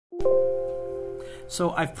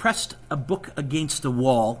So I've pressed a book against a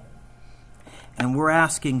wall, and we're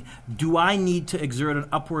asking, do I need to exert an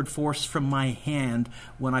upward force from my hand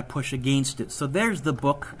when I push against it? So there's the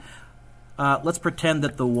book. Let's pretend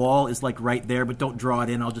that the wall is like right there, but don't draw it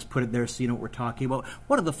in. I'll just put it there so you know what we're talking about.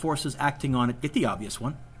 What are the forces acting on it? Get the obvious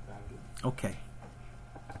one. Okay.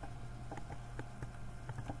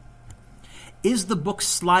 Is the book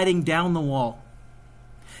sliding down the wall?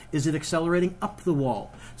 Is it accelerating up the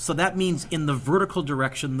wall? So that means in the vertical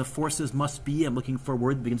direction, the forces must be, I'm looking for a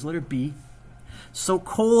word that begins with the letter B. So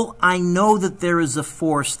Cole, I know that there is a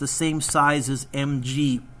force the same size as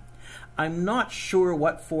mg. I'm not sure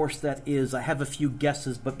what force that is. I have a few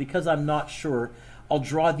guesses, but because I'm not sure, I'll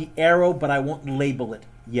draw the arrow, but I won't label it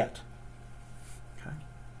yet. Okay?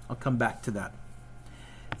 I'll come back to that.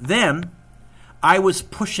 Then, I was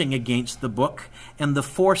pushing against the book, and the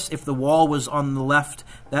force, if the wall was on the left,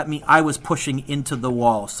 that means I was pushing into the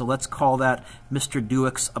wall. So let's call that Mr.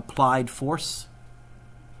 Dewick's applied force.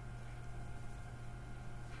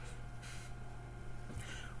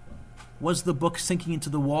 Was the book sinking into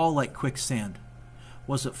the wall like quicksand?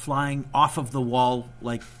 Was it flying off of the wall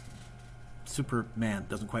like Superman?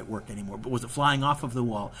 Doesn't quite work anymore, but was it flying off of the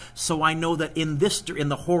wall? So I know that in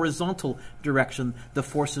the horizontal direction, the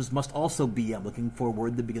forces must also be, I'm looking for a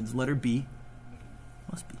word that begins with letter B.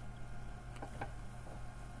 Must be.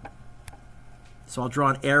 So I'll draw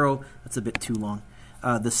an arrow. That's a bit too long.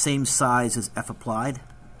 The same size as F applied.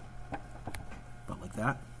 About like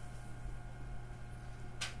that.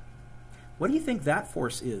 What do you think that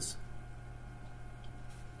force is?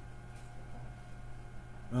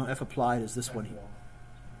 Well, F applied is this one here.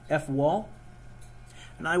 F wall?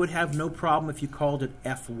 And I would have no problem if you called it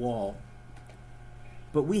F wall.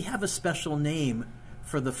 But we have a special name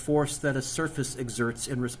for the force that a surface exerts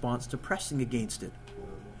in response to pressing against it.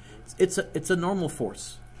 It's a normal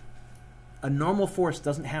force. A normal force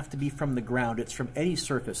doesn't have to be from the ground. It's from any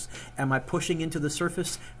surface. Am I pushing into the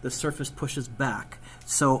surface? The surface pushes back.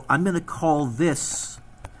 So I'm going to call this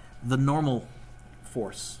the normal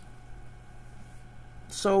force.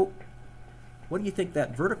 So what do you think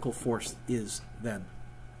that vertical force is then?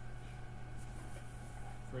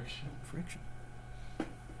 Friction. Friction.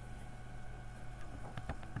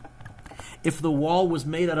 If the wall was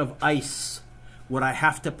made out of ice, would I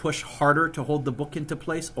have to push harder to hold the book into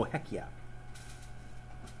place? Oh, heck yeah.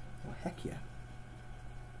 Oh, heck yeah.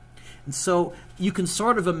 And so you can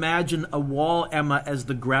sort of imagine a wall, Emma, as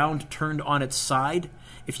the ground turned on its side.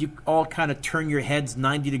 If you all kind of turn your heads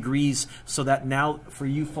 90 degrees so that now, for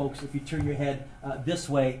you folks, if you turn your head this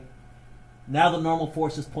way, now the normal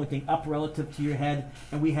force is pointing up relative to your head,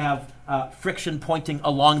 and we have friction pointing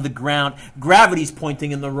along the ground. Gravity's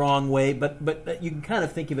pointing in the wrong way, but you can kind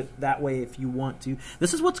of think of it that way if you want to.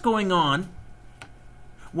 This is what's going on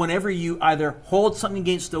whenever you either hold something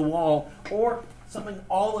against a wall or something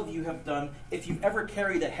all of you have done if you've ever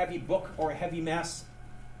carried a heavy book or a heavy mass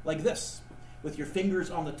like this, with your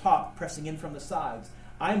fingers on the top pressing in from the sides.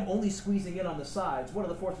 I'm only squeezing in on the sides. What are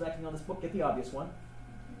the forces acting on this book? Get the obvious one.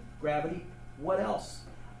 Gravity. What else?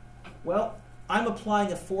 Well, I'm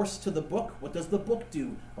applying a force to the book. What does the book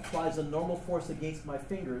do? Applies a normal force against my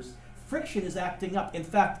fingers. Friction is acting up. In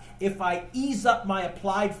fact, if I ease up my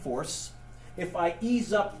applied force, if I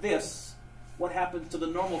ease up this, what happens to the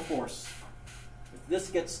normal force?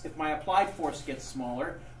 If my applied force gets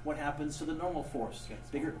smaller, what happens to the normal force? Gets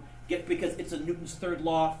bigger. Because it's a Newton's third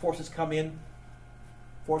law, forces come in,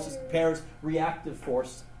 forces pairs, reactive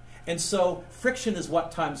force. And so friction is what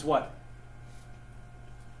times what?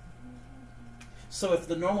 So if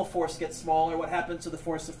the normal force gets smaller, what happens to the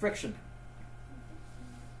force of friction?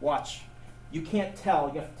 Watch. You can't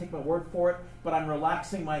tell. You have to take my word for it, but I'm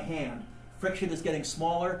relaxing my hand. Friction is getting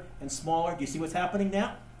smaller and smaller. Do you see what's happening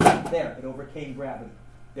now? There, it overcame gravity.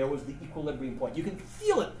 There was the equilibrium point. You can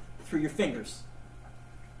feel it through your fingers.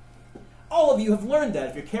 All of you have learned that.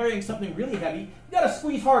 If you're carrying something really heavy, you got to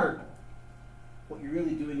squeeze harder. What you're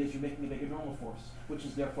really doing is you're making a bigger normal force, which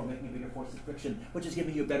is therefore making a bigger force of friction, which is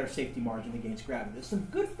giving you a better safety margin against gravity. There's some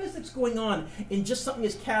good physics going on in just something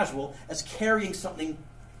as casual as carrying something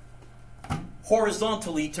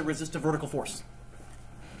horizontally to resist a vertical force.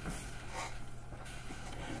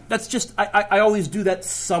 That's just, I always do that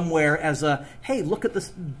somewhere as a, hey, look at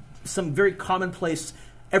this, some very commonplace,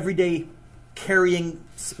 everyday carrying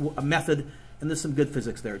a method, and there's some good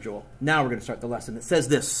physics there, Joel. Now we're going to start the lesson. It says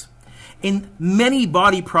this. In many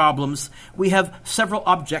body problems, we have several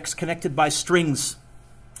objects connected by strings.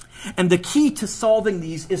 And the key to solving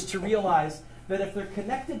these is to realize that if they're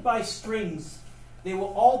connected by strings, they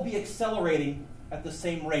will all be accelerating at the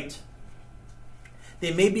same rate.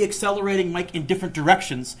 They may be accelerating, Mike, in different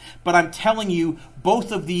directions, but I'm telling you,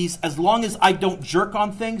 both of these, as long as I don't jerk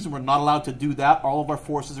on things, and we're not allowed to do that, all of our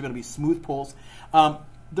forces are going to be smooth pulls,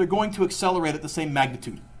 they're going to accelerate at the same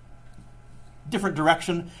magnitude. Different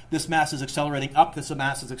direction. This mass is accelerating up, this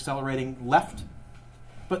mass is accelerating left,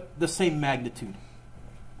 but the same magnitude.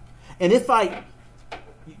 And if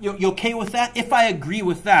you okay with that? If I agree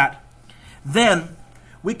with that, then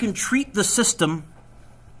we can treat the system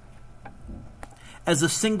as a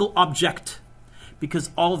single object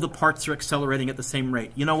because all of the parts are accelerating at the same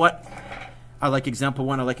rate. You know what? I like example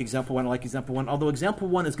 1, I like example 1, I like example 1. Although example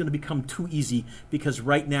 1 is going to become too easy because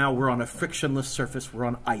right now we're on a frictionless surface, we're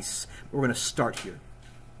on ice. We're going to start here.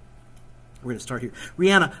 We're going to start here.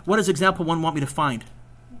 Rihanna, what does example 1 want me to find?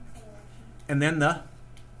 And then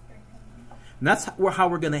and that's how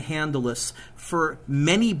we're going to handle this. For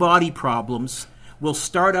many body problems, we'll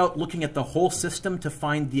start out looking at the whole system to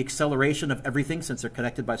find the acceleration of everything since they're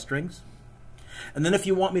connected by strings. And then if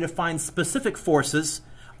you want me to find specific forces,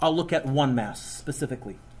 I'll look at one mass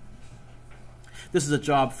specifically. This is a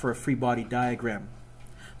job for a free body diagram.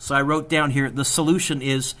 So I wrote down here, the solution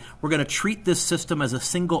is we're going to treat this system as a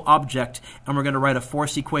single object and we're going to write a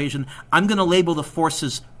force equation. I'm going to label the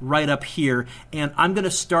forces right up here and I'm going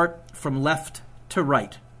to start from left to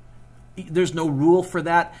right. There's no rule for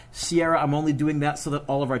that. Sierra, I'm only doing that so that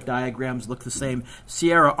all of our diagrams look the same.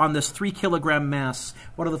 Sierra, on this 3 kilogram mass,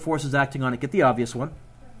 what are the forces acting on it? Get the obvious one.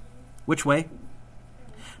 Which way?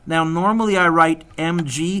 Now, normally I write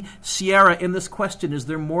mg. Sierra, in this question, is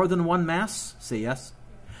there more than one mass? Say yes.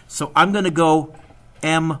 So I'm going to go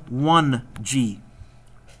m1g.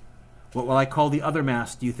 What will I call the other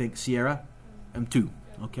mass, do you think, Sierra? m2.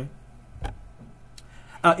 Okay.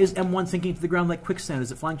 Is M1 sinking to the ground like quicksand?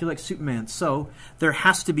 Is it flying through like Superman? So there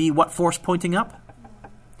has to be what force pointing up?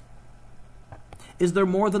 Is there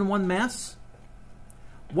more than one mass?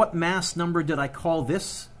 What mass number did I call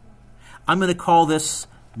this? I'm going to call this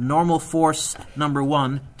normal force number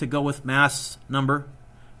 1 to go with mass number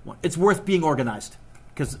 1. It's worth being organized,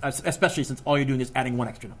 because especially since all you're doing is adding one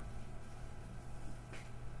extra number.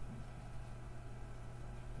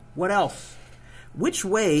 What else? Which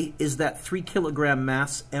way is that 3 kilogram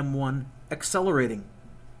mass M1 accelerating?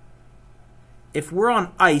 If we're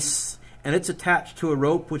on ice and it's attached to a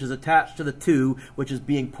rope which is attached to the 2, which is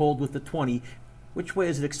being pulled with the 20, which way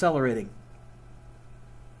is it accelerating?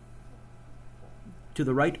 To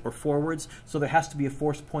the right or forwards? So there has to be a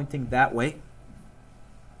force pointing that way.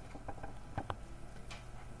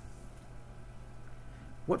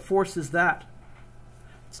 What force is that?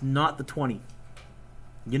 It's not the 20.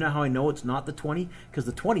 You know how I know it's not the 20? Because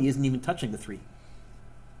the 20 isn't even touching the 3.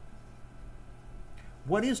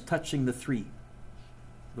 What is touching the 3?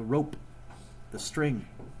 The rope, the string.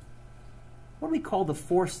 What do we call the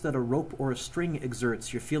force that a rope or a string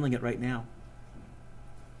exerts? You're feeling it right now.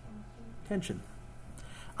 Tension.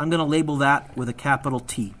 I'm going to label that with a capital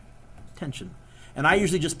T. Tension. And I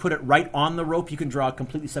usually just put it right on the rope. You can draw a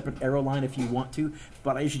completely separate arrow line if you want to,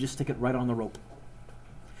 but I usually just stick it right on the rope.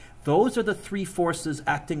 Those are the 3 forces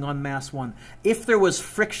acting on mass 1. If there was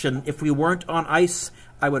friction, if we weren't on ice,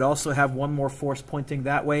 I would also have one more force pointing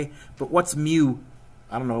that way. But what's mu?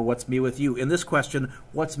 I don't know what's mu with you. In this question,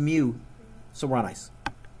 what's mu? So we're on ice.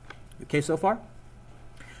 Okay so far?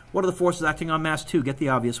 What are the forces acting on mass 2? Get the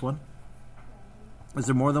obvious one. Is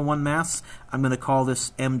there more than one mass? I'm going to call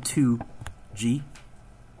this M2G.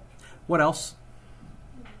 What else?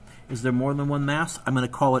 Is there more than one mass? I'm going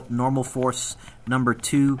to call it normal force number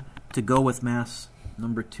 2 to go with mass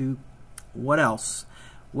number 2. What else?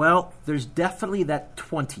 Well, there's definitely that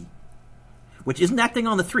 20, which isn't acting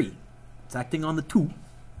on the 3. It's acting on the 2.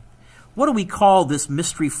 What do we call this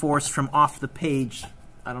mystery force from off the page?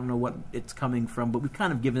 I don't know what it's coming from, but we've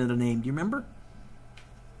kind of given it a name. Do you remember?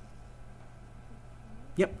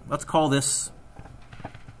 Yep, let's call this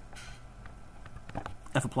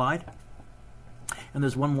F applied. And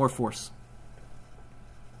there's one more force.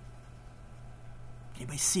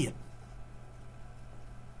 Anybody see it?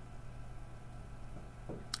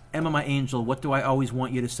 Emma, my angel, what do I always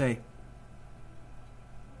want you to say?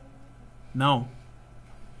 No.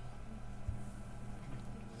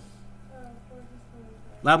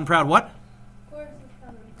 Loud and proud, what?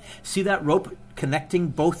 See that rope connecting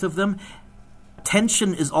both of them?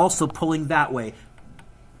 Tension is also pulling that way.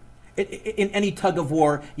 In any tug of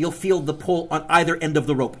war, you'll feel the pull on either end of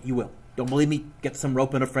the rope. You will. Don't believe me? Get some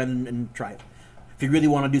rope and a friend and try it. If you really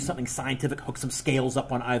want to do something scientific, hook some scales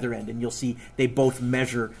up on either end, and you'll see they both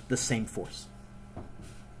measure the same force.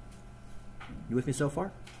 You with me so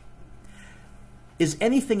far? Is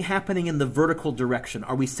anything happening in the vertical direction?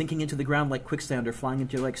 Are we sinking into the ground like quicksand or flying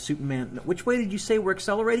into like Superman? No. Which way did you say we're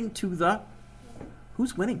accelerating? To the...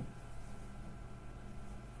 Who's winning?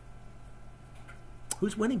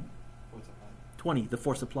 Who's winning? 20, the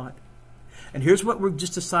force applied. And here's what we've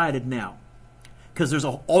just decided now. Because there's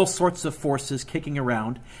all sorts of forces kicking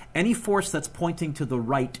around. Any force that's pointing to the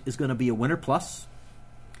right is going to be a winner plus.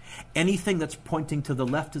 Anything that's pointing to the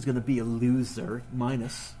left is going to be a loser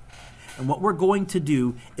minus. And what we're going to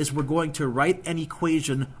do is we're going to write an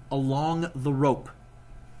equation along the rope.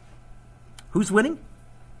 Who's winning?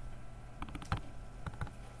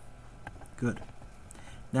 Good.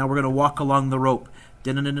 Now we're going to walk along the rope.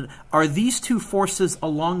 Are these two forces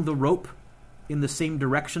along the rope in the same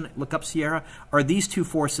direction? Look up, Sierra. Are these two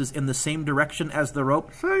forces in the same direction as the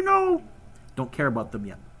rope? Say no. Don't care about them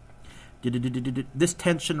yet. This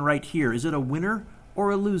tension right here, is it a winner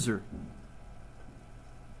or a loser?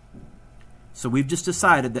 So we've just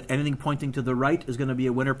decided that anything pointing to the right is going to be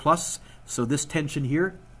a winner plus. So this tension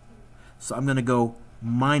here, so I'm going to go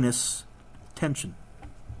minus tension.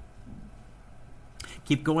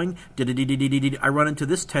 Keep going. I run into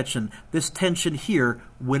this tension. This tension here,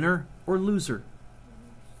 winner or loser?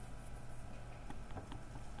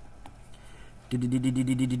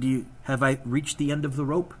 Have I reached the end of the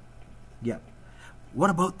rope? Yeah. What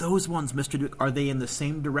about those ones, Mr. Duke? Are they in the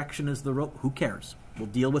same direction as the rope? Who cares? We'll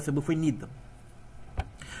deal with them if we need them.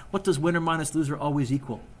 What does winner minus loser always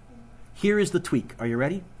equal? Here is the tweak. Are you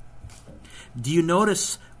ready? Do you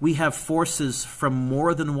notice we have forces from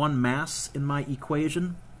more than one mass in my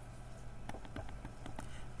equation?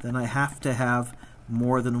 Then I have to have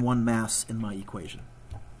more than one mass in my equation.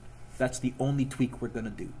 That's the only tweak we're going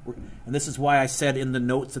to do. And this is why I said in the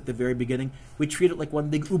notes at the very beginning, we treat it like one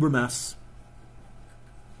big ubermass.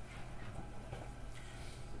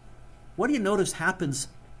 What do you notice happens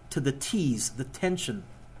to the T's, the tension?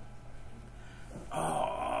 Oh,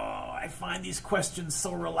 I find these questions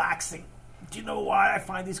so relaxing. Do you know why I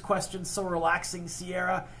find these questions so relaxing,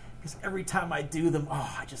 Sierra? Because every time I do them,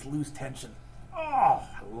 oh, I just lose tension. Oh,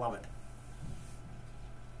 I love it.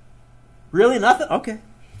 Really? Nothing? Okay.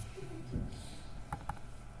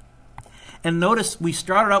 And notice we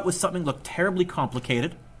started out with something that looked terribly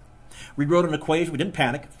complicated. We wrote an equation. We didn't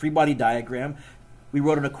panic. Free body diagram. We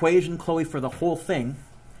wrote an equation, Chloe, for the whole thing.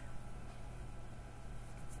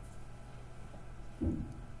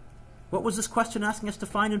 What was this question asking us to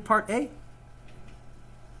find in part A?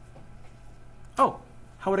 Oh,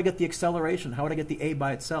 how would I get the acceleration? How would I get the A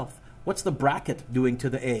by itself? What's the bracket doing to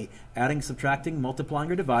the A? Adding, subtracting,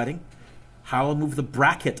 multiplying, or dividing? How will I move the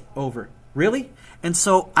bracket over? Really? And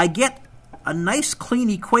so I get a nice clean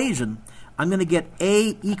equation. I'm going to get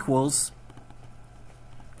A equals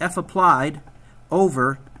F applied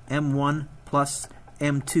over M1 plus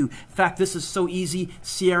M2. In fact, this is so easy,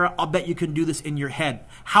 Sierra, I'll bet you can do this in your head.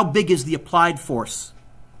 How big is the applied force?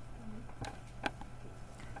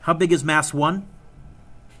 How big is mass 1?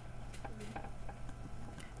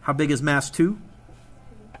 How big is mass 2?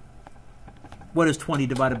 What is 20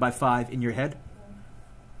 divided by 5 in your head?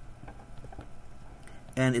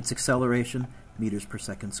 And its acceleration, meters per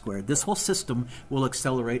second squared. This whole system will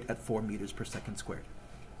accelerate at 4 meters per second squared.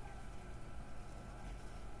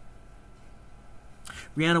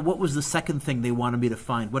 Rihanna, what was the second thing they wanted me to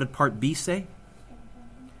find? What did part B say?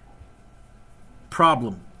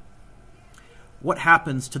 Problem. What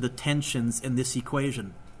happens to the tensions in this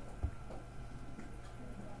equation?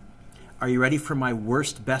 Are you ready for my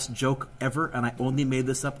worst, best joke ever? And I only made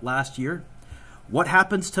this up last year. What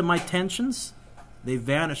happens to my tensions? They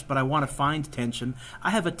vanished, but I want to find tension. I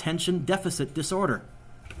have a tension deficit disorder.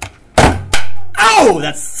 Oh,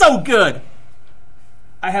 that's so good!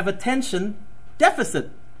 I have a tension deficit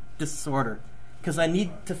disorder because I need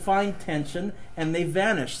to find tension and they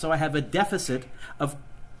vanish. So I have a deficit of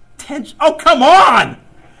tension. Oh, come on!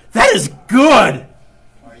 That is good!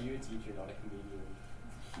 Are you a teacher, not a comedian?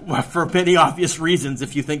 Well, for many obvious reasons,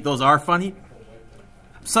 if you think those are funny.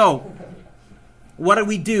 So, what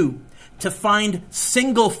do? To find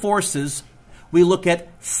single forces, we look at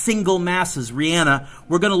single masses. Rihanna,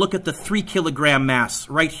 we're going to look at the 3 kilogram mass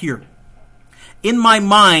right here. In my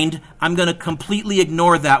mind, I'm going to completely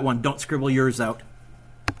ignore that one. Don't scribble yours out.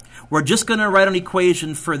 We're just going to write an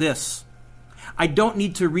equation for this. I don't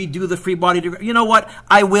need to redo the free body diagram. You know what?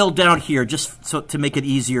 I will down here just so to make it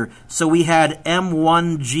easier. So we had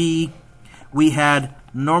M1G, we had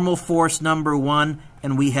normal force number 1,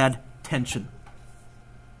 and we had tension.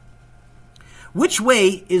 Which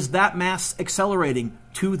way is that mass accelerating?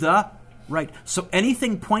 To the right. So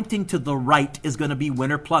anything pointing to the right is going to be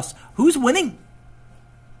winner plus. Who's winning?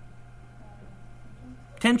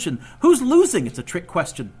 Tension. Who's losing? It's a trick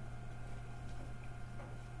question.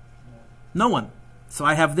 No one. So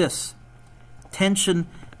I have this. Tension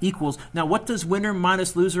equals. Now, what does winner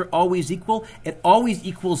minus loser always equal? It always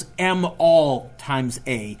equals M all times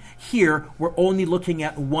A. Here, we're only looking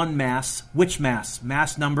at one mass. Which mass?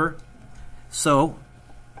 Mass number. So,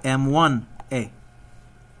 M1A.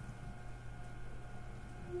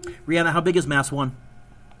 Rihanna, how big is mass 1?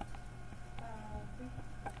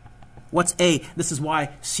 What's A? This is why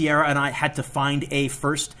Sierra and I had to find A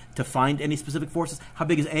first to find any specific forces. How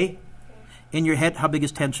big is A? In your head, how big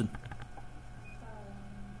is tension?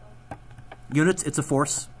 Units, it's a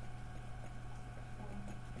force.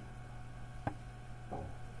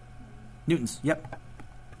 Newtons, yep.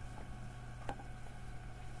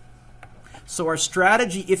 So our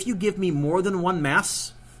strategy, if you give me more than one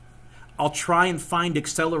mass, I'll try and find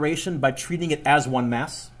acceleration by treating it as one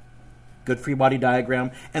mass. Good free body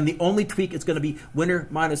diagram. And the only tweak is going to be winner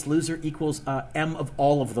minus loser equals M of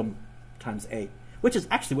all of them times A, which is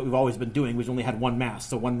actually what we've always been doing. We've only had one mass,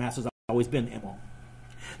 so one mass has always been M all.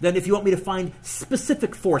 Then if you want me to find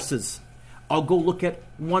specific forces, I'll go look at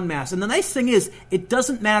one mass. And the nice thing is, it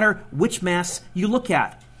doesn't matter which mass you look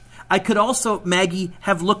at. I could also, Maggie,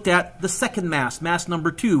 have looked at the second mass, mass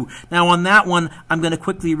number 2. Now on that one, I'm going to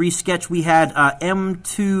quickly resketch. We had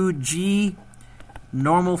M2G,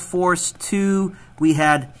 normal force 2. We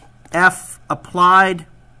had F applied,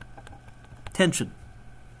 tension.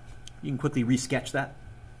 You can quickly resketch that.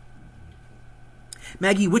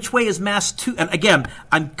 Maggie, which way is mass 2? And again,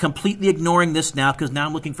 I'm completely ignoring this now because now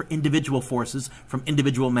I'm looking for individual forces from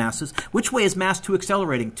individual masses. Which way is mass 2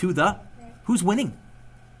 accelerating? To the? Who's winning?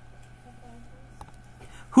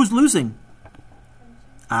 Who's losing?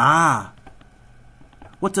 Ah.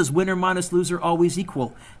 What does winner minus loser always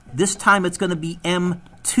equal? This time it's going to be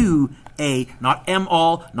M2A, not M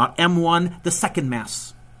all, not M1, the second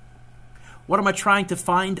mass. What am I trying to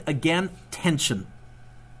find? Again, tension.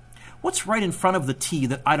 What's right in front of the T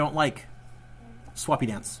that I don't like? Swappy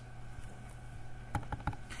dance.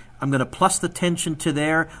 I'm going to plus the tension to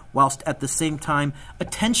there, whilst at the same time,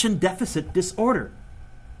 attention deficit disorder.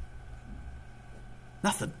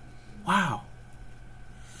 Nothing. Wow.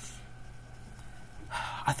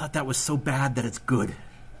 I thought that was so bad that it's good.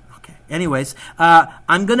 Okay. Anyways,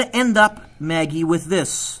 I'm going to end up, Maggie, with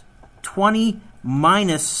this. 20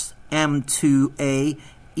 minus M2A.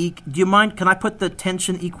 Do you mind? Can I put the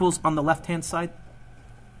tension equals on the left-hand side?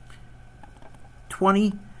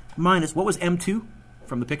 20 minus, what was M2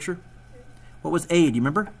 from the picture? What was A? Do you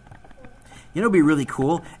remember? You know, it would be really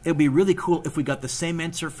cool. It would be really cool if we got the same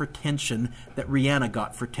answer for tension that Rihanna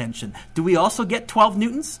got for tension. Do we also get 12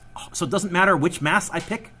 newtons? So it doesn't matter which mass I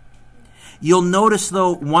pick? You'll notice,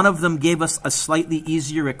 though, one of them gave us a slightly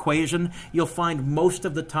easier equation. You'll find most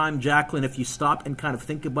of the time, Jacqueline, if you stop and kind of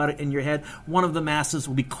think about it in your head, one of the masses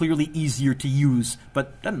will be clearly easier to use,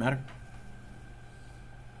 but doesn't matter.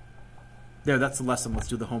 There, that's the lesson. Let's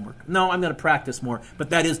do the homework. No, I'm going to practice more, but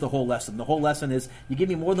that is the whole lesson. The whole lesson is, you give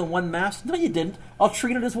me more than one mass? No, you didn't. I'll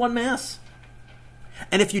treat it as one mass.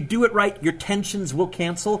 And if you do it right, your tensions will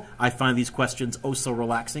cancel. I find these questions oh so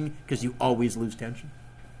relaxing because you always lose tension.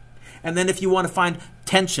 And then if you want to find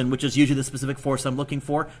tension, which is usually the specific force I'm looking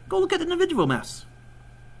for, go look at an individual mass.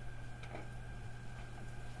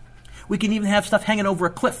 We can even have stuff hanging over a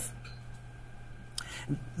cliff.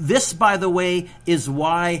 This, by the way, is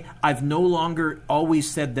why I've no longer always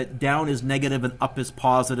said that down is negative and up is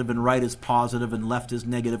positive and right is positive and left is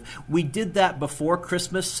negative. We did that before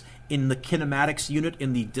Christmas in the kinematics unit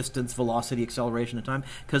in the distance, velocity, acceleration, and time.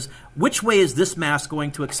 Because which way is this mass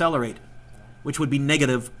going to accelerate? Which would be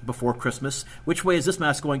negative before Christmas. Which way is this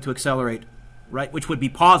mass going to accelerate? Right? Which would be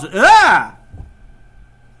positive. Ah!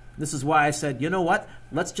 This is why I said, you know what?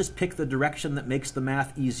 Let's just pick the direction that makes the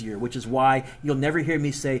math easier, which is why you'll never hear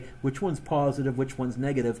me say, which one's positive, which one's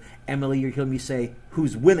negative. Emily, you'll hear me say,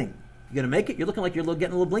 who's winning? You going to make it? You're looking like you're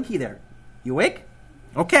getting a little blinky there. You awake?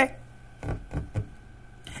 Okay.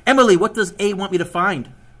 Emily, what does A want me to find?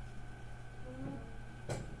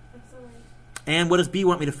 And what does B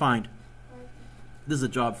want me to find? This is a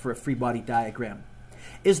job for a free body diagram.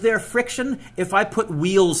 Is there friction? If I put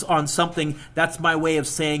wheels on something, that's my way of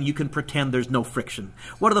saying you can pretend there's no friction.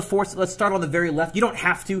 What are the forces? Let's start on the very left. You don't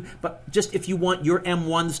have to, but just if you want your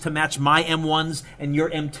M1s to match my M1s and your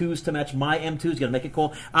M2s to match my M2s, you got to make it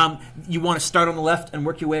cool. You want to start on the left and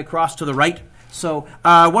work your way across to the right. So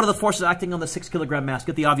what are the forces acting on the 6 kilogram mass?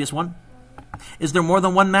 Get the obvious one. Is there more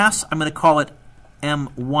than one mass? I'm going to call it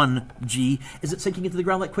M1G. Is it sinking into the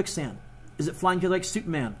ground like quicksand? Is it flying here like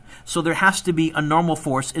Superman? So there has to be a normal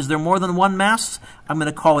force. Is there more than one mass? I'm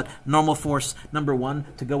going to call it normal force number 1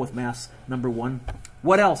 to go with mass number 1.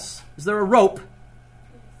 What else? Is there a rope?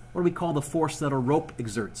 What do we call the force that a rope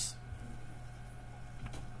exerts?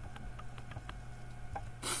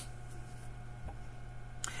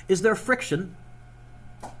 Is there friction?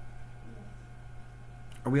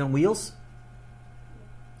 Are we on wheels?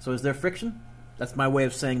 So is there friction? That's my way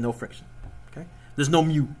of saying no friction. Okay? There's no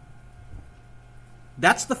mu.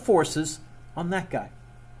 That's the forces on that guy.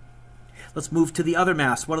 Let's move to the other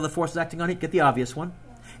mass. What are the forces acting on it? Get the obvious one.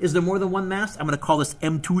 Is there more than one mass? I'm going to call this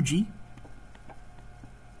M2G.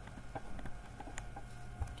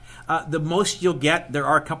 The most you'll get, there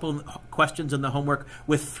are a couple of questions in the homework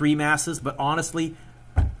with 3 masses, but honestly,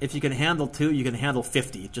 if you can handle 2, you can handle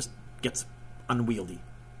 50. It just gets unwieldy.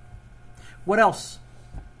 What else?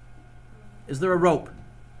 Is there a rope?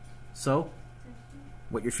 So,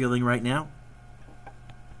 what you're feeling right now?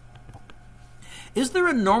 Is there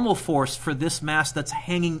a normal force for this mass that's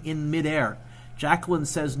hanging in midair? Jacqueline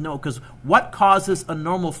says no, because what causes a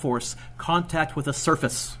normal force? Contact with a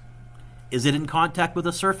surface. Is it in contact with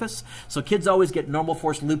a surface? So kids always get normal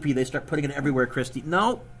force loopy. They start putting it everywhere, Christy.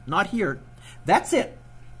 No, not here. That's it.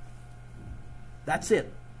 That's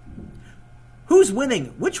it. Who's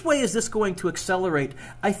winning? Which way is this going to accelerate?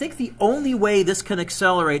 I think the only way this can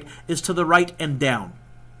accelerate is to the right and down.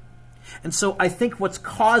 And so I think what's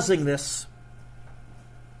causing this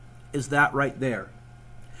is that right there.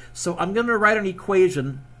 So I'm going to write an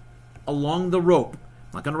equation along the rope.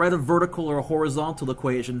 I'm not going to write a vertical or a horizontal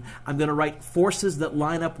equation. I'm going to write forces that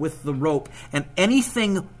line up with the rope. And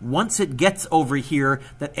anything, once it gets over here,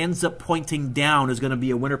 that ends up pointing down is going to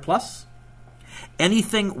be a winner plus.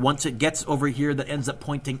 Anything, once it gets over here, that ends up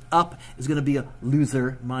pointing up is going to be a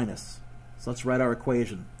loser minus. So let's write our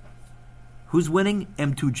equation. Who's winning?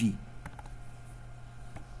 M2G.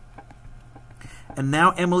 And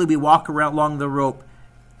now, Emily, we walk around along the rope.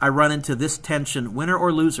 I run into this tension. Winner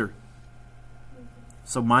or loser?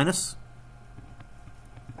 So minus.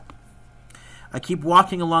 I keep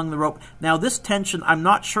walking along the rope. Now this tension, I'm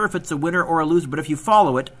not sure if it's a winner or a loser, but if you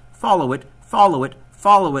follow it, follow it, follow it,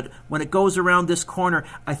 follow it, when it goes around this corner,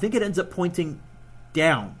 I think it ends up pointing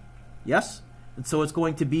down. Yes? And so it's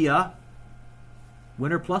going to be a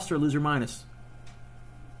winner plus or loser minus?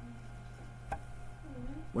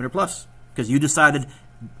 Winner plus. Because you decided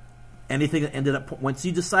anything that ended up, once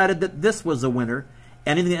you decided that this was a winner,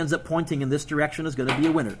 anything that ends up pointing in this direction is going to be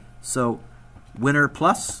a winner. So, winner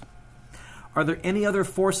plus. Are there any other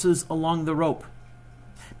forces along the rope?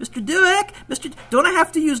 Mr. Dueck, don't I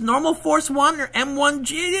have to use normal force 1 or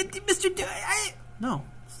M1G? Mr. Dueck, no.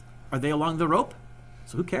 Are they along the rope?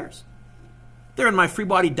 So who cares? They're in my free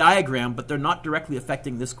body diagram, but they're not directly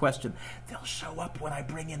affecting this question. They'll show up when I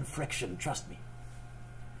bring in friction, trust me.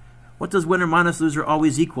 What does winner minus loser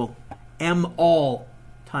always equal? M all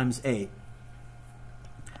times A.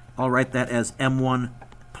 I'll write that as M1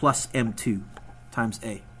 plus M2 times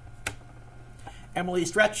A. Emily,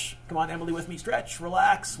 stretch. Come on, Emily, with me. Stretch.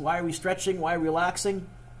 Relax. Why are we stretching? Why are we relaxing?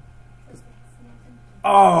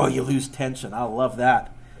 Oh, you lose tension. I love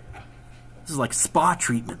that. This is like spa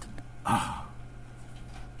treatment. Oh.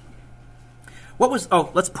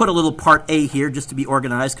 Let's put a little part A here just to be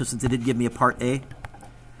organized, because since it did give me a part A.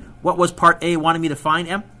 What was part A wanting me to find,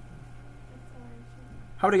 Em?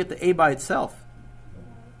 How would I get the A by itself?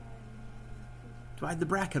 Divide the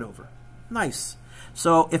bracket over. Nice.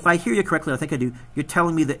 So if I hear you correctly, I think I do, you're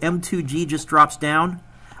telling me the M2G just drops down.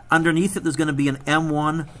 Underneath it, there's going to be an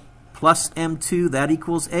M1 plus M2. That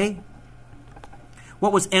equals A.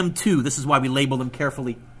 What was M2? This is why we label them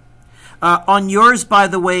carefully. On yours, by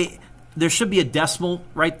the way, there should be a decimal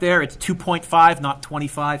right there. It's 2.5, not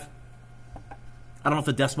 25. I don't know if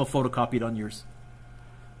the decimal photocopied on yours.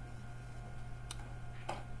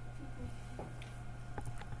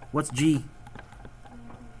 What's G?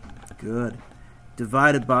 Good.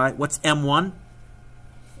 Divided by, what's M1?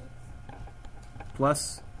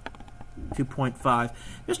 Plus 2.5.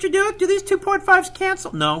 Mr. Dueck, do these 2.5s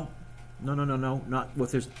cancel? No. No.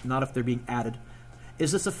 Not if they're being added.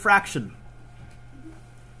 Is this a fraction?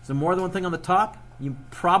 Is there more than one thing on the top? You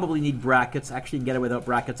probably need brackets. Actually, you can get it without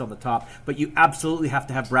brackets on the top. But you absolutely have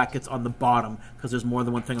to have brackets on the bottom because there's more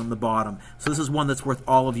than one thing on the bottom. So this is one that's worth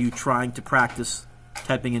all of you trying to practice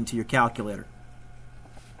typing into your calculator.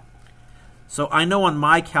 So I know on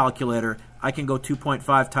my calculator, I can go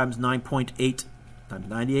 2.5 times 9.8 times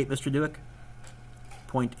 98, Mr. Dueck.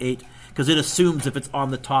 0.8, because it assumes if it's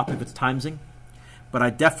on the top, if it's timesing. But I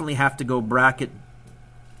definitely have to go bracket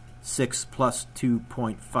 6 plus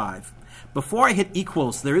 2.5. Before I hit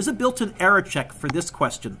equals, there is a built-in error check for this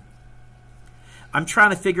question. I'm trying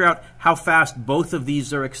to figure out how fast both of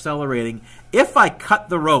these are accelerating. If I cut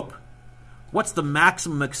the rope, What's the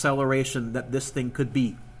maximum acceleration that this thing could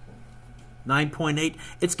be? 9.8.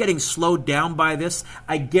 It's getting slowed down by this.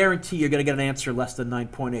 I guarantee you're going to get an answer less than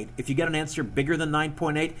 9.8. If you get an answer bigger than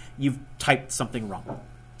 9.8, you've typed something wrong.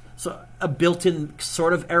 So a built-in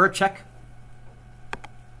sort of error check.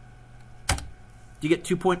 Do you get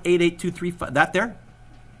 2.88235? That there?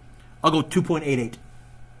 I'll go 2.88.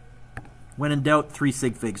 When in doubt, 3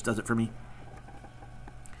 sig figs does it for me.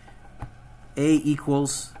 A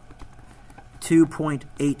equals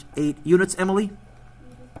 2.88 units, Emily?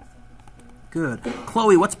 Good.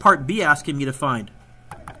 Chloe, what's part B asking me to find?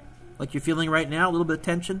 Like you're feeling right now, a little bit of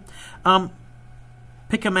tension?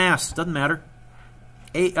 Pick a mass, doesn't matter.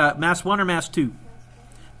 Mass 1 or mass 2?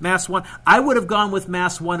 Mass 1. I would have gone with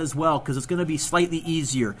mass 1 as well because it's going to be slightly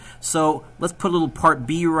easier. So let's put a little part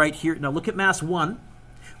B right here. Now look at mass 1.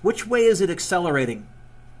 Which way is it accelerating?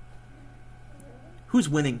 Who's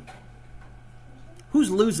winning? Who's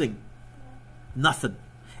losing? Nothing.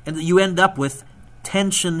 And you end up with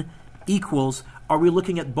tension equals, are we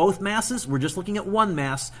looking at both masses? We're just looking at one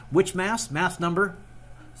mass. Which mass? Mass number.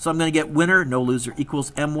 So I'm going to get winner, no loser, equals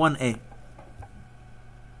M1A.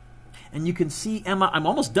 And you can see, Emma, I'm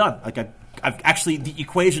almost done. Like I've actually, the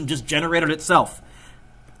equation just generated itself.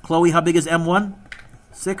 Chloe, how big is M1?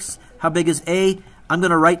 6. How big is A? I'm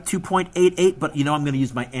going to write 2.88, but you know I'm going to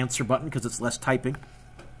use my answer button because it's less typing.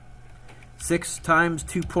 6 times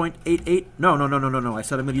 2.88. No. I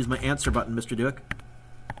said I'm going to use my answer button, Mr. Duick.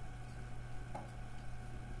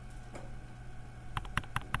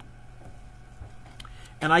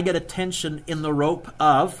 And I get a tension in the rope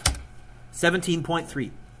of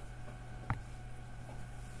 17.3.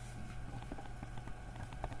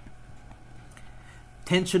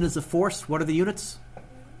 Tension is a force. What are the units?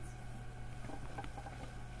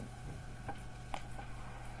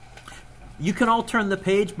 You can all turn the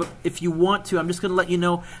page, but if you want to, I'm just going to let you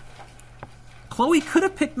know. Chloe could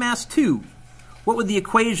have picked mass 2. What would the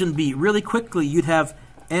equation be? Really quickly, you'd have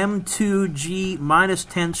M2G minus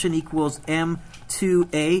tension equals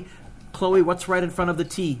M2A. Chloe, what's right in front of the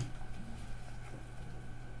T?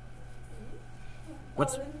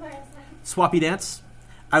 What's swappy dance?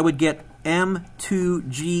 I would get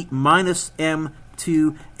M2G minus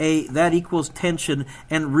M2A. That equals tension.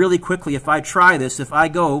 And really quickly, if I try this, if I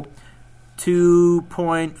go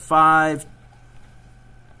 2.5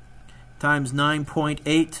 times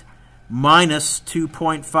 9.8 minus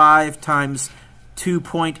 2.5 times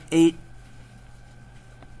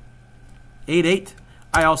 2.888,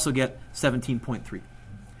 I also get 17.3.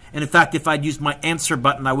 And in fact, if I'd used my answer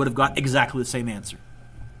button, I would have got exactly the same answer.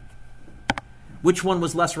 Which one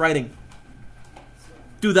was less writing?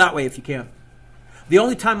 Do that way if you can. The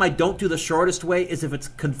only time I don't do the shortest way is if it's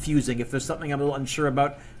confusing. If there's something I'm a little unsure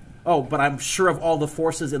about, oh, but I'm sure of all the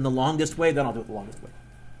forces in the longest way, then I'll do it the longest way.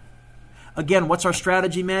 Again, what's our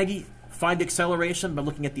strategy, Maggie? Find acceleration by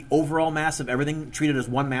looking at the overall mass of everything, treat it as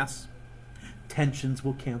one mass. Tensions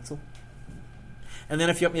will cancel. And then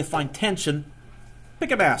if you want me to find tension,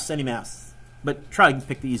 pick a mass, any mass. But try and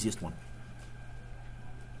pick the easiest one.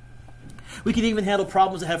 We can even handle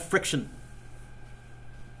problems that have friction.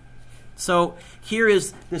 So here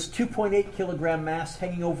is this 2.8 kilogram mass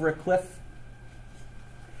hanging over a cliff.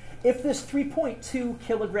 If this 3.2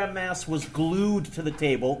 kilogram mass was glued to the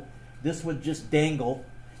table, this would just dangle.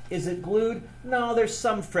 Is it glued? No, there's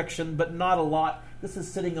some friction, but not a lot. This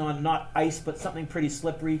is sitting on not ice, but something pretty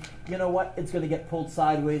slippery. You know what? It's going to get pulled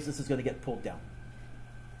sideways. This is going to get pulled down.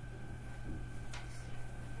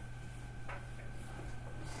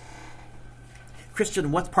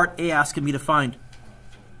 Christian, what's part A asking me to find?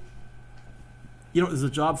 You know what this is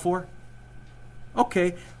a job for?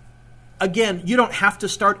 Okay. Again, you don't have to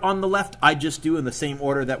start on the left. I just do in the same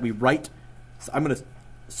order that we write. So I'm going to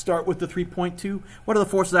start with the 3.2. What are the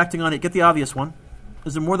forces acting on it? Get the obvious one.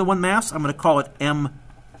 Is there more than one mass? I'm going to call it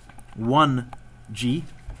M1G.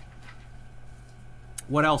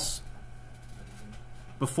 What else?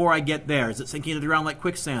 Before I get there, is it sinking into the ground like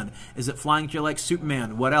quicksand? Is it flying at you like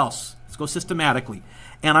Superman? What else? Let's go systematically.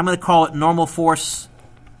 And I'm going to call it normal force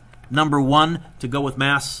number 1 to go with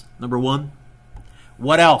mass number 1.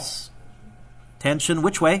 What else? Tension,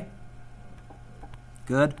 which way?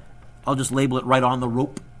 Good. I'll just label it right on the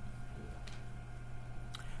rope.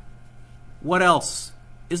 What else?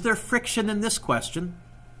 Is there friction in this question?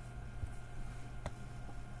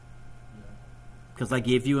 Because I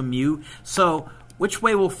gave you a mu. So which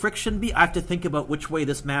way will friction be? I have to think about which way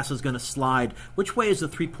this mass is going to slide. Which way is the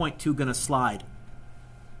 3.2 going to slide?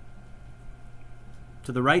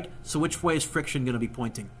 To the right. So which way is friction going to be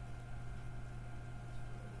pointing?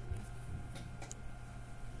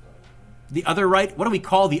 The other right? What do we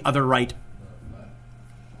call the other right?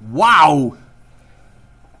 Wow!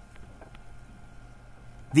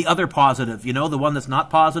 The other positive, you know, the one that's not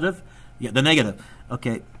positive? Yeah, the negative.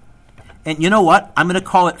 Okay. And you know what? I'm going to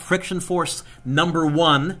call it friction force number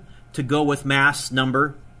 1 to go with mass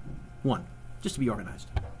number 1, just to be organized.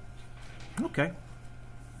 Okay.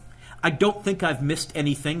 I don't think I've missed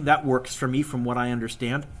anything. That works for me from what I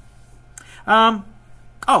understand. Oh,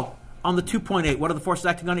 on the 2.8, what are the forces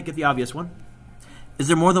acting on it? Get the obvious one. Is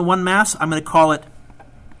there more than one mass? I'm going to call it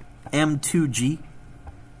M2G.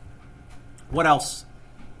 What else?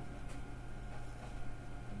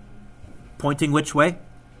 Pointing which way?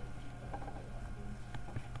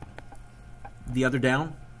 The other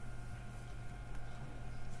down?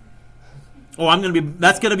 Oh,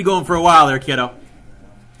 that's going to be going for a while there, kiddo.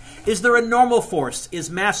 Is there a normal force? Is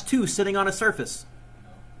mass 2 sitting on a surface?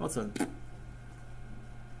 What's a...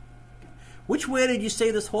 Which way did you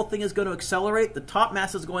say this whole thing is going to accelerate? The top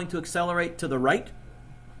mass is going to accelerate to the right,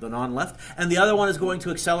 the non-left, and the other one is going to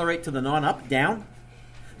accelerate to the non-up, down.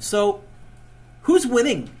 So, who's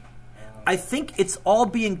winning? I think it's all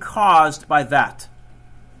being caused by that.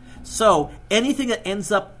 So, anything that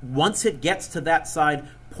ends up, once it gets to that side,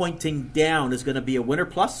 pointing down is going to be a winner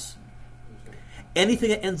plus. Anything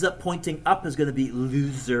that ends up pointing up is going to be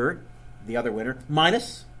loser, the other winner,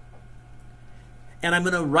 minus. And I'm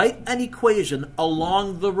going to write an equation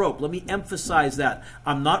along the rope. Let me emphasize that.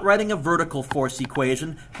 I'm not writing a vertical force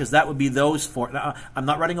equation because that would be those four. I'm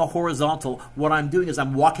not writing a horizontal. What I'm doing is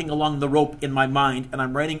I'm walking along the rope in my mind and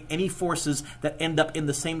I'm writing any forces that end up in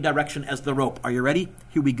the same direction as the rope. Are you ready?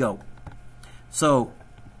 Here we go. So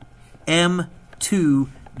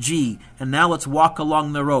M2G. And now let's walk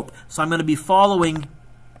along the rope. So I'm going to be following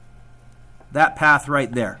that path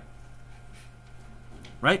right there.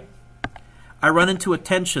 Right? I run into a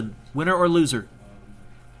tension, winner or loser.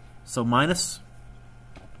 So minus.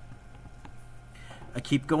 I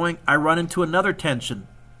keep going. I run into another tension.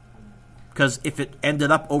 Because if it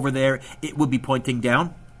ended up over there, it would be pointing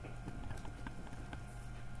down.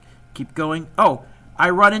 Keep going. Oh,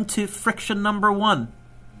 I run into friction number 1.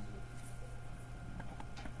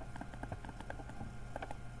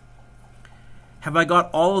 Have I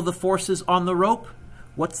got all of the forces on the rope?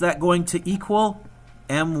 What's that going to equal?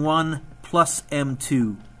 M1 plus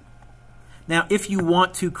M2. Now, if you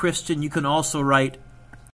want to, Christian, you can also write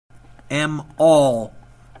M all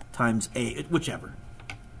times A, whichever.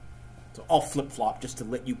 So I'll flip-flop just to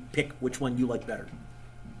let you pick which one you like better.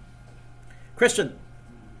 Christian,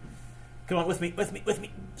 come on, with me.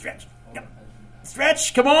 Stretch. Come.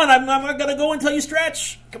 Stretch, come on. I'm not going to go until you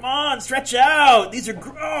stretch. Come on, stretch out. These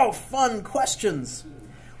are fun questions.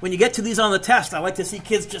 When you get to these on the test, I like to see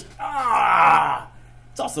kids just,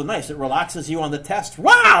 It's also nice. It relaxes you on the test.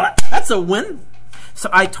 Wow, that's a win. So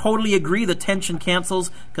I totally agree. The tension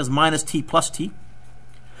cancels because minus T plus T.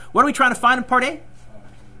 What are we trying to find in part A?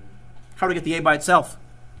 How do we get the A by itself?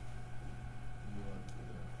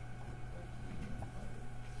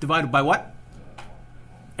 Divided by what?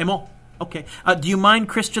 MO. Okay. Do you mind,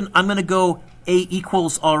 Christian? I'm going to go A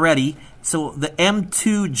equals already. So the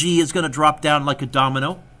M2G is going to drop down like a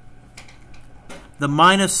domino. The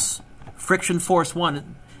minus friction force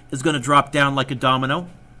 1 is going to drop down like a domino.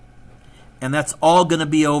 And that's all going to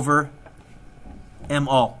be over M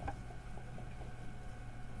all.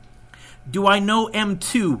 Do I know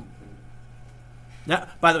M2? Now,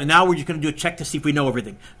 by the way, now we're just going to do a check to see if we know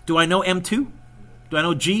everything. Do I know M2? Do I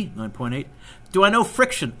know G? 9.8. Do I know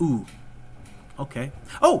friction? Ooh. Okay.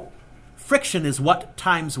 Oh, friction is what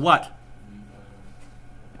times what?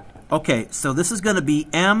 Okay, so this is going to be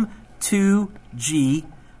M2G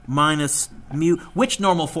minus mu. Which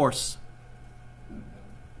normal force?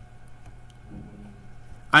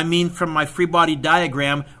 I mean, from my free body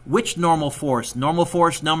diagram, which normal force? Normal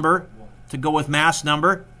force number to go with mass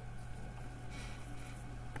number.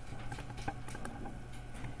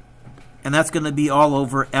 And that's going to be all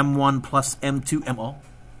over M1 plus M2 MO.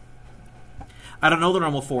 I don't know the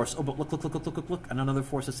normal force. Oh, but look. I know another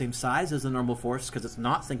force the same size as the normal force because it's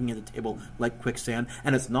not sinking into the table like quicksand,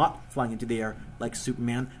 and it's not flying into the air like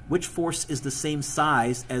Superman. Which force is the same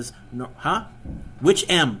size as... Which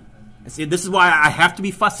M? See, this is why I have to be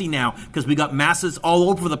fussy now because we got masses all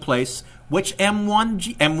over the place. Which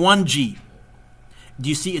M1G? M1G. Do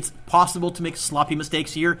you see it's possible to make sloppy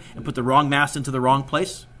mistakes here and put the wrong mass into the wrong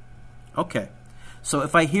place? Okay. So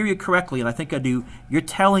if I hear you correctly, and I think I do, you're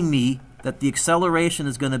telling me that the acceleration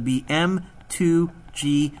is going to be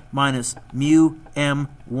M2G minus mu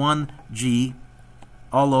M1G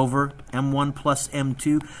all over M1 plus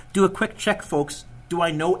M2. Do a quick check, folks. Do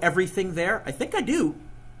I know everything there? I think I do.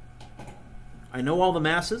 I know all the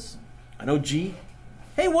masses. I know G.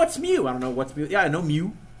 Hey, what's mu? I don't know what's mu. Yeah, I know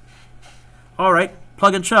mu. All right.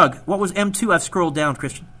 Plug and chug. What was M2? I've scrolled down,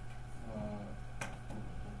 Christian.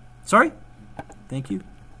 Sorry? Thank you.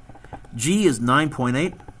 G is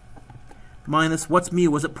 9.8 minus, what's mu?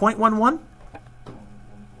 Was it 0.11?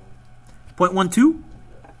 0.12?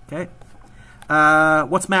 Okay.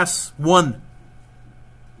 What's mass 1?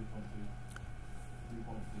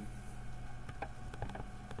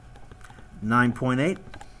 9.8.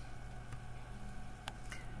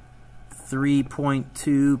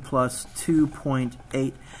 3.2 plus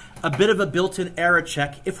 2.8. A bit of a built-in error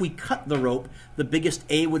check. If we cut the rope, the biggest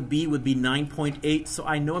A would be 9.8. So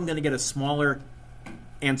I know I'm going to get a smaller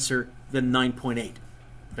answer than 9.8.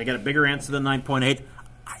 If I get a bigger answer than 9.8,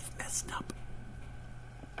 I've messed up.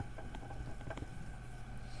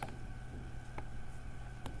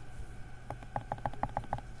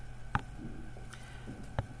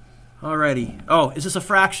 Alrighty. Oh, is this a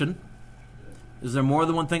fraction? Is there more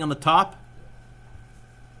than one thing on the top?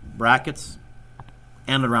 Brackets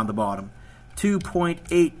and around the bottom.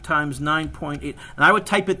 2.8 times 9.8. And I would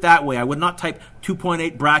type it that way. I would not type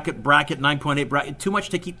 2.8 bracket, 9.8 bracket.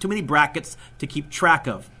 Too many brackets to keep track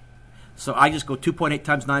of. So I just go 2.8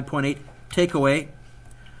 times 9.8, take away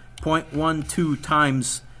 0.12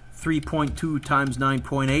 times 3.2 times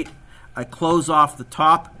 9.8. I close off the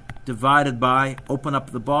top, divided by, open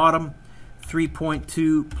up the bottom,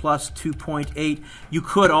 3.2 plus 2.8. You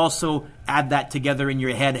could also add that together in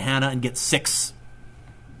your head, Hannah, and get 6.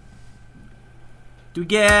 Do we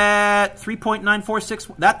get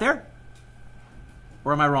 3.946? That there?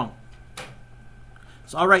 Or am I wrong?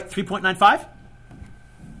 So I'll write 3.95,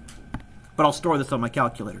 but I'll store this on my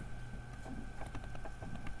calculator.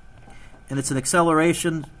 And it's an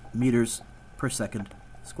acceleration, meters per second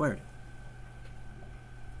squared.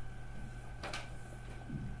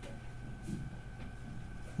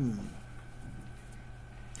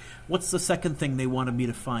 What's the second thing they wanted me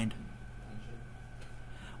to find?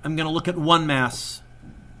 I'm going to look at one mass.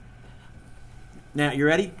 Now, you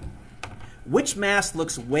ready? Which mass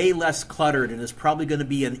looks way less cluttered and is probably going to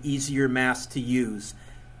be an easier mass to use?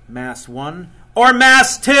 Mass 1 or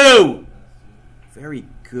mass 2? Very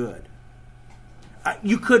good.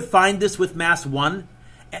 You could find this with mass 1.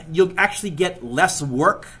 You'll actually get less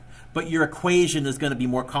work, but your equation is going to be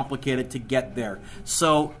more complicated to get there.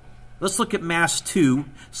 So let's look at mass 2.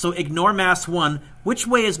 So ignore mass 1. Which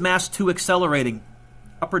way is mass 2 accelerating?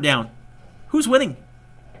 Up or down? Who's winning?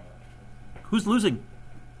 Who's losing?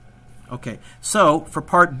 Okay, so for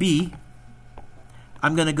part B,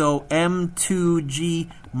 I'm going to go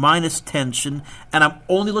M2G minus tension, and I'm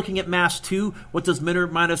only looking at mass 2. What does winner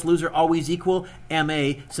minus loser always equal?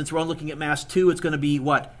 MA. Since we're only looking at mass 2, it's going to be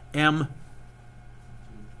what? MA.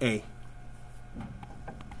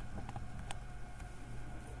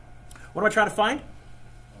 What am I trying to find?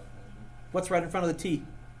 What's right in front of the T?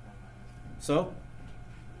 So?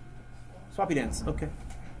 Swappy dance. Okay.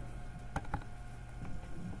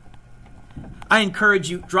 I encourage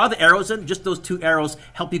you, draw the arrows in. Just those 2 arrows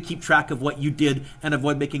help you keep track of what you did and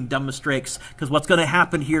avoid making dumb mistakes. Because what's going to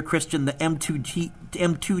happen here, Christian, the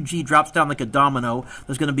M2G drops down like a domino.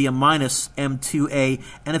 There's going to be a minus M2A.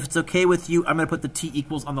 And if it's okay with you, I'm going to put the T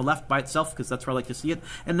equals on the left by itself because that's where I like to see it.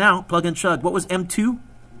 And now, plug and chug. What was M2?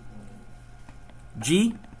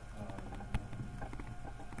 G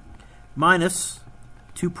minus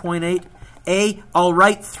 2.8. A, I'll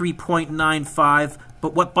write 3.95.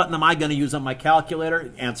 But what button am I going to use on my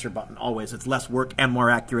calculator? Answer button, always. It's less work and more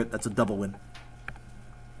accurate. That's a double win.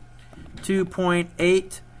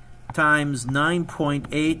 2.8 times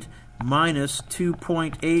 9.8 minus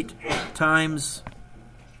 2.8 times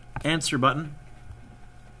answer button.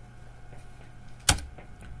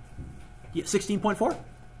 Yeah, 16.4? Or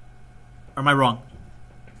am I wrong?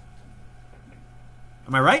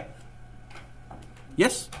 Am I right?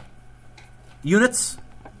 Yes? Units?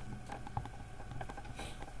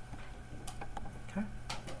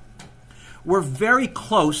 We're very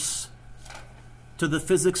close to the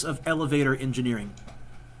physics of elevator engineering.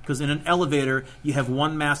 Because in an elevator, you have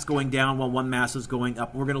one mass going down while one mass is going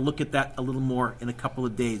up. We're going to look at that a little more in a couple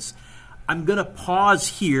of days. I'm going to pause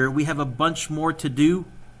here. We have a bunch more to do.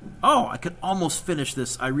 Oh, I could almost finish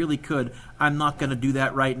this. I really could. I'm not going to do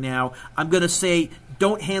that right now. I'm going to say,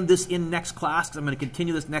 don't hand this in next class, because I'm going to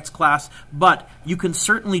continue this next class. But you can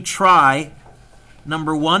certainly try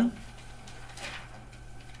number 1.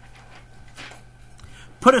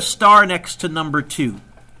 Put a star next to number 2.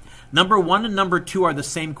 Number 1 and number 2 are the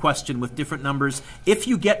same question with different numbers. If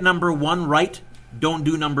you get number 1 right, don't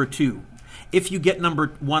do number 2. If you get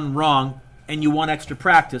number 1 wrong and you want extra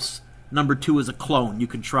practice, number 2 is a clone. You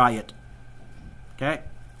can try it. Okay?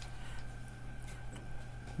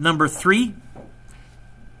 Number 3.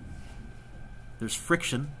 There's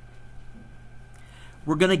friction.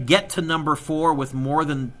 We're going to get to number 4 with more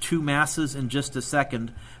than 2 masses in just a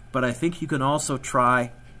second, but I think you can also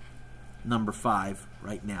try number 5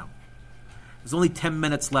 right now. There's only 10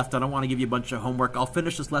 minutes left. I don't want to give you a bunch of homework. I'll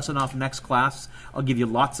finish this lesson off next class. I'll give you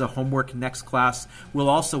lots of homework next class.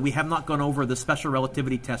 We have not gone over the special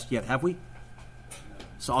relativity test yet, have we?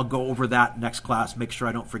 So I'll go over that next class. Make sure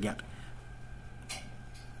I don't forget.